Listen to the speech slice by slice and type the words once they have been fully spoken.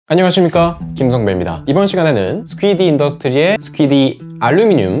안녕하십니까, 김성배입니다. 이번 시간에는 스퀴디 인더스트리의 스퀴디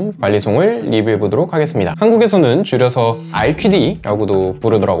알루미늄 발리송을 리뷰해보도록 하겠습니다. 한국에서는 줄여서 알퀴디라고도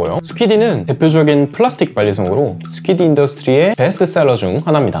부르더라고요. 스퀴디는 대표적인 플라스틱 발리송으로 스퀴디 인더스트리의 베스트셀러 중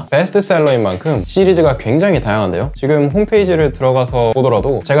하나입니다. 베스트셀러인 만큼 시리즈가 굉장히 다양한데요. 지금 홈페이지를 들어가서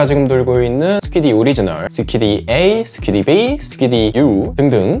보더라도 제가 지금 들고 있는 스퀴디 오리지널, 스퀴디A, 스퀴디B, 스퀴디U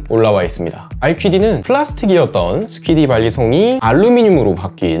등등 올라와 있습니다. 알퀴디는 플라스틱이었던 스퀴디 발리송이 알루미늄으로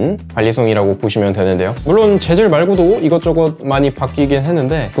바뀐 발리송이라고 보시면 되는데요. 물론 재질 말고도 이것저것 많이 바뀌긴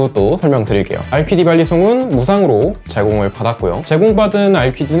했는데 그것도 설명드릴게요. 알퀴디 발리송은 무상으로 제공을 받았고요. 제공받은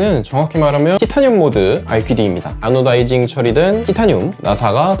알퀴디는 정확히 말하면 티타늄 모드 알퀴디입니다. 아노다이징 처리된 티타늄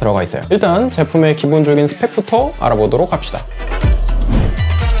나사가 들어가 있어요. 일단 제품의 기본적인 스펙부터 알아보도록 합시다.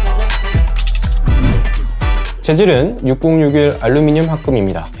 재질은 6061 알루미늄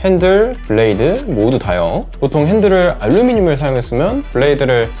합금입니다. 핸들, 블레이드 모두 다요. 보통 핸들을 알루미늄을 사용했으면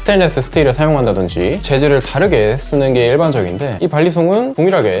블레이드를 스테인리스 스틸을 사용한다든지 재질을 다르게 쓰는 게 일반적인데 이 발리송은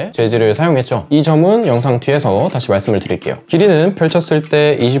동일하게 재질을 사용했죠. 이 점은 영상 뒤에서 다시 말씀을 드릴게요. 길이는 펼쳤을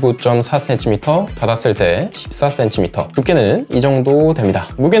때 25.4cm, 닫았을 때 14cm, 두께는 이 정도 됩니다.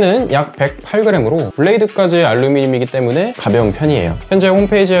 무게는 약 108g으로 블레이드까지 알루미늄이기 때문에 가벼운 편이에요. 현재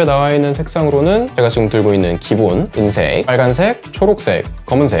홈페이지에 나와 있는 색상으로는 제가 지금 들고 있는 기본 은색, 빨간색, 초록색,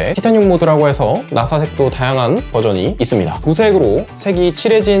 검은색, 티타늄 모드라고 해서 나사색도 다양한 버전이 있습니다. 도색으로 색이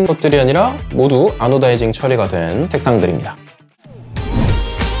칠해진 것들이 아니라 모두 아노다이징 처리가 된 색상들입니다.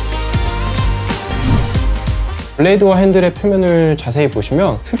 블레이드와 핸들의 표면을 자세히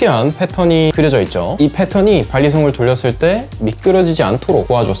보시면 특이한 패턴이 그려져 있죠. 이 패턴이 발리송을 돌렸을 때 미끄러지지 않도록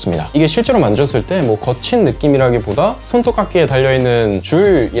도와줬습니다. 이게 실제로 만졌을 때 거친 느낌이라기보다 손톱깎이에 달려있는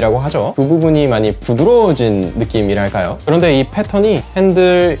줄이라고 하죠. 그 부분이 많이 부드러워진 느낌이랄까요? 그런데 이 패턴이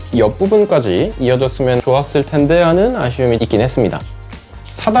핸들 옆부분까지 이어졌으면 좋았을 텐데 하는 아쉬움이 있긴 했습니다.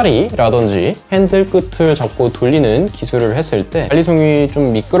 사다리라든지 핸들 끝을 잡고 돌리는 기술을 했을 때 발리송이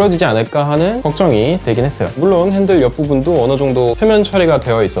좀 미끄러지지 않을까 하는 걱정이 되긴 했어요. 물론 핸들 옆부분도 어느 정도 표면 처리가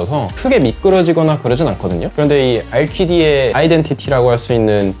되어 있어서 크게 미끄러지거나 그러진 않거든요. 그런데 이 알퀴디의 아이덴티티라고 할 수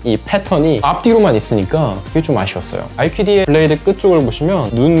있는 이 패턴이 앞뒤로만 있으니까 그게 좀 아쉬웠어요. 알퀴디의 블레이드 끝 쪽을 보시면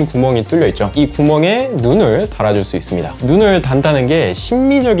눈 구멍이 뚫려 있죠. 이 구멍에 눈을 달아줄 수 있습니다. 눈을 단다는 게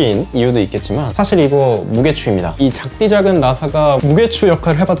심미적인 이유도 있겠지만 사실 이거 무게추입니다. 이 작디 작은 나사가 무게추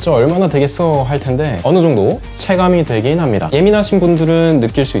역할을 해봤자 얼마나 되겠어 할 텐데 어느 정도 체감이 되긴 합니다. 예민하신 분들은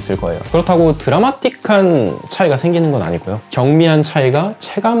느낄 수 있을 거예요. 그렇다고 드라마틱한 차이가 생기는 건 아니고요. 경미한 차이가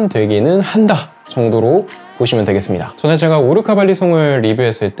체감되기는 한다 정도로 보시면 되겠습니다. 전에 제가 오르카 발리송을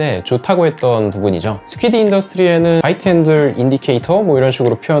리뷰했을 때 좋다고 했던 부분이죠. 스퀴디 인더스트리에는 라이트 핸들 인디케이터 이런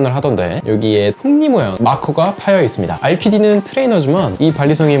식으로 표현을 하던데 여기에 톱니 모양 마커가 파여 있습니다. 알퀴디는 트레이너지만 이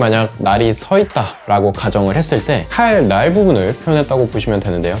발리송이 만약 날이 서 있다 라고 가정을 했을 때 칼 날 부분을 표현했다고 보시면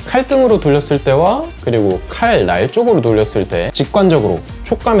되는데요. 칼등으로 돌렸을 때와 그리고 칼 날 쪽으로 돌렸을 때 직관적으로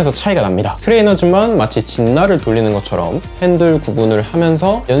촉감에서 차이가 납니다. 트레이너지만 마치 진날을 돌리는 것처럼 핸들 구분을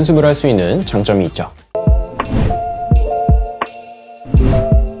하면서 연습을 할 수 있는 장점이 있죠.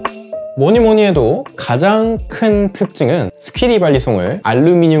 뭐니 해도 가장 큰 특징은 스퀴디 발리송을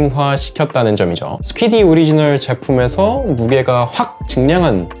알루미늄화 시켰다는 점이죠. 스퀴디 오리지널 제품에서 무게가 확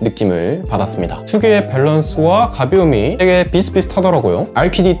증량한 느낌을 받았습니다. 특유의 밸런스와 가벼움이 되게 비슷비슷하더라고요.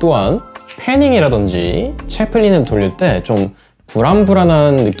 알퀴디 또한 패닝이라든지 채플린을 돌릴 때 좀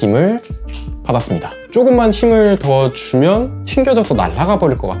불안불안한 느낌을 받았습니다. 조금만 힘을 더 주면 튕겨져서 날아가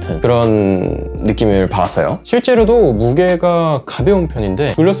버릴 것 같은 그런 느낌을 받았어요. 실제로도 무게가 가벼운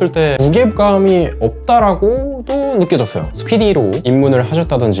편인데 돌렸을 때 무게감이 없다라고도 느껴졌어요. 스퀴디로 입문을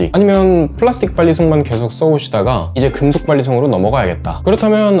하셨다든지 아니면 플라스틱 발리송만 계속 써오시다가 이제 금속 발리송으로 넘어가야겠다.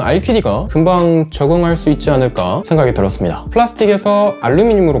 그렇다면 알퀴디가 금방 적응할 수 있지 않을까 생각이 들었습니다. 플라스틱에서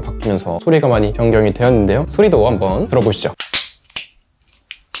알루미늄으로 바뀌면서 소리가 많이 변경이 되었는데요. 소리도 한번 들어보시죠.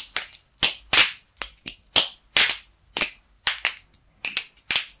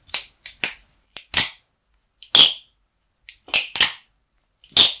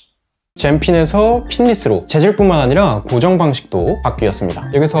 젠핀에서 핀리스로 재질뿐만 아니라 고정 방식도 바뀌었습니다.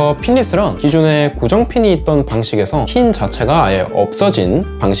 여기서 핀리스란 기존에 고정핀이 있던 방식에서 핀 자체가 아예 없어진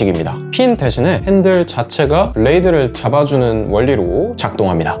방식입니다. 핀 대신에 핸들 자체가 블레이드를 잡아주는 원리로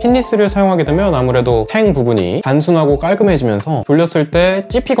작동합니다. 핀리스를 사용하게 되면 아무래도 탱 부분이 단순하고 깔끔해지면서 돌렸을 때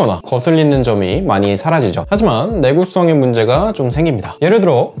찝히거나 거슬리는 점이 많이 사라지죠. 하지만 내구성의 문제가 좀 생깁니다. 예를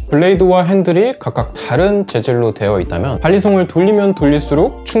들어 블레이드와 핸들이 각각 다른 재질로 되어 있다면 발리송을 돌리면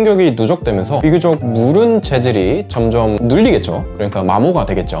돌릴수록 충격이 누적되면서 비교적 무른 재질이 점점 눌리겠죠. 그러니까 마모가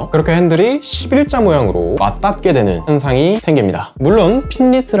되겠죠. 그렇게 핸들이 11자 모양으로 맞닿게 되는 현상이 생깁니다. 물론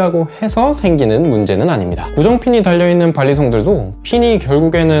핀리스라고 해서 생기는 문제는 아닙니다. 고정핀이 달려있는 발리송들도 핀이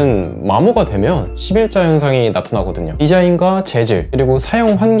결국에는 마모가 되면 11자 현상이 나타나거든요. 디자인과 재질 그리고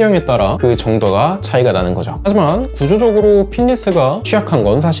사용 환경에 따라 그 정도가 차이가 나는 거죠. 하지만 구조적으로 핀리스가 취약한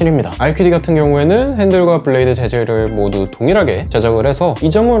건 사실입니다. RQD 같은 경우에는 핸들과 블레이드 재질을 모두 동일하게 제작을 해서 이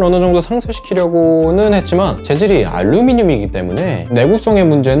점을 어느 정도 상쇄시키려고는 했지만 재질이 알루미늄이기 때문에 내구성의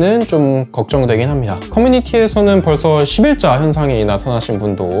문제는 좀 걱정되긴 합니다. 커뮤니티에서는 벌써 11자 현상이 나타나신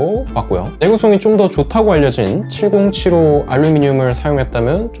분도 봤고요. 내구성이 좀 더 좋다고 알려진 7075 알루미늄을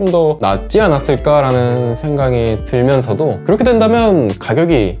사용했다면 좀 더 낫지 않았을까라는 생각이 들면서도 그렇게 된다면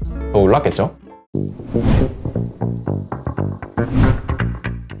가격이 더 올랐겠죠?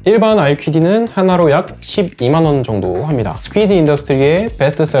 일반 RQD는 하나로 약 12만원 정도 합니다. 스퀴디 인더스트리의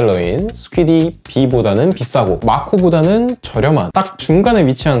베스트셀러인 스퀴디 B보다는 비싸고 마코보다는 저렴한 딱 중간에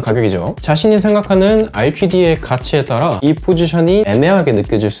위치한 가격이죠. 자신이 생각하는 RQD의 가치에 따라 이 포지션이 애매하게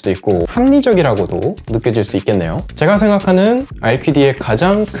느껴질 수도 있고 합리적이라고도 느껴질 수 있겠네요. 제가 생각하는 RQD의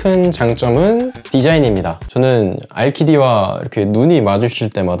가장 큰 장점은 디자인입니다. 저는 RQD와 이렇게 눈이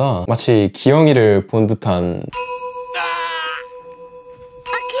마주칠 때마다 마치 기영이를 본 듯한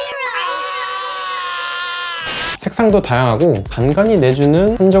색상도 다양하고 간간히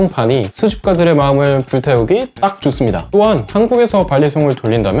내주는 한정판이 수집가들의 마음을 불태우기 딱 좋습니다. 또한 한국에서 발리송을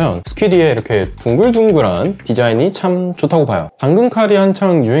돌린다면 스퀴디의 이렇게 둥글둥글한 디자인이 참 좋다고 봐요. 당근칼이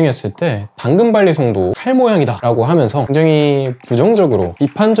한창 유행했을 때 당근 발리송도 칼 모양이다 라고 하면서 굉장히 부정적으로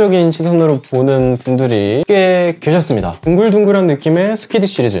비판적인 시선으로 보는 분들이 꽤 계셨습니다. 둥글둥글한 느낌의 스퀴디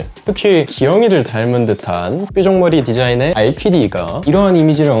시리즈, 특히 기영이를 닮은 듯한 뾰족머리 디자인의 RQD가 이러한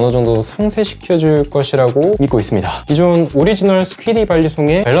이미지를 어느 정도 상쇄시켜줄 것이라고 믿고 있습니다. 기존 오리지널 스퀴디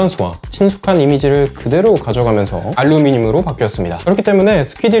발리송의 밸런스와 친숙한 이미지를 그대로 가져가면서 알루미늄으로 바뀌었습니다. 그렇기 때문에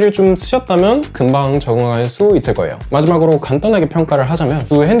스퀴디를 좀 쓰셨다면 금방 적응할 수 있을 거예요. 마지막으로 간단하게 평가를 하자면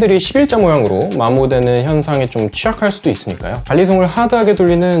그 핸들이 11자 모양으로 마모되는 현상에 좀 취약할 수도 있으니까요. 발리송을 하드하게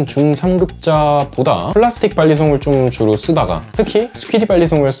돌리는 중3급자보다 플라스틱 발리송을 좀 주로 쓰다가 특히 스퀴디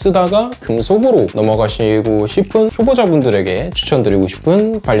발리송을 쓰다가 금속으로 넘어가시고 싶은 초보자분들에게 추천드리고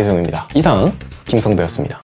싶은 발리송입니다. 이상 김성배였습니다.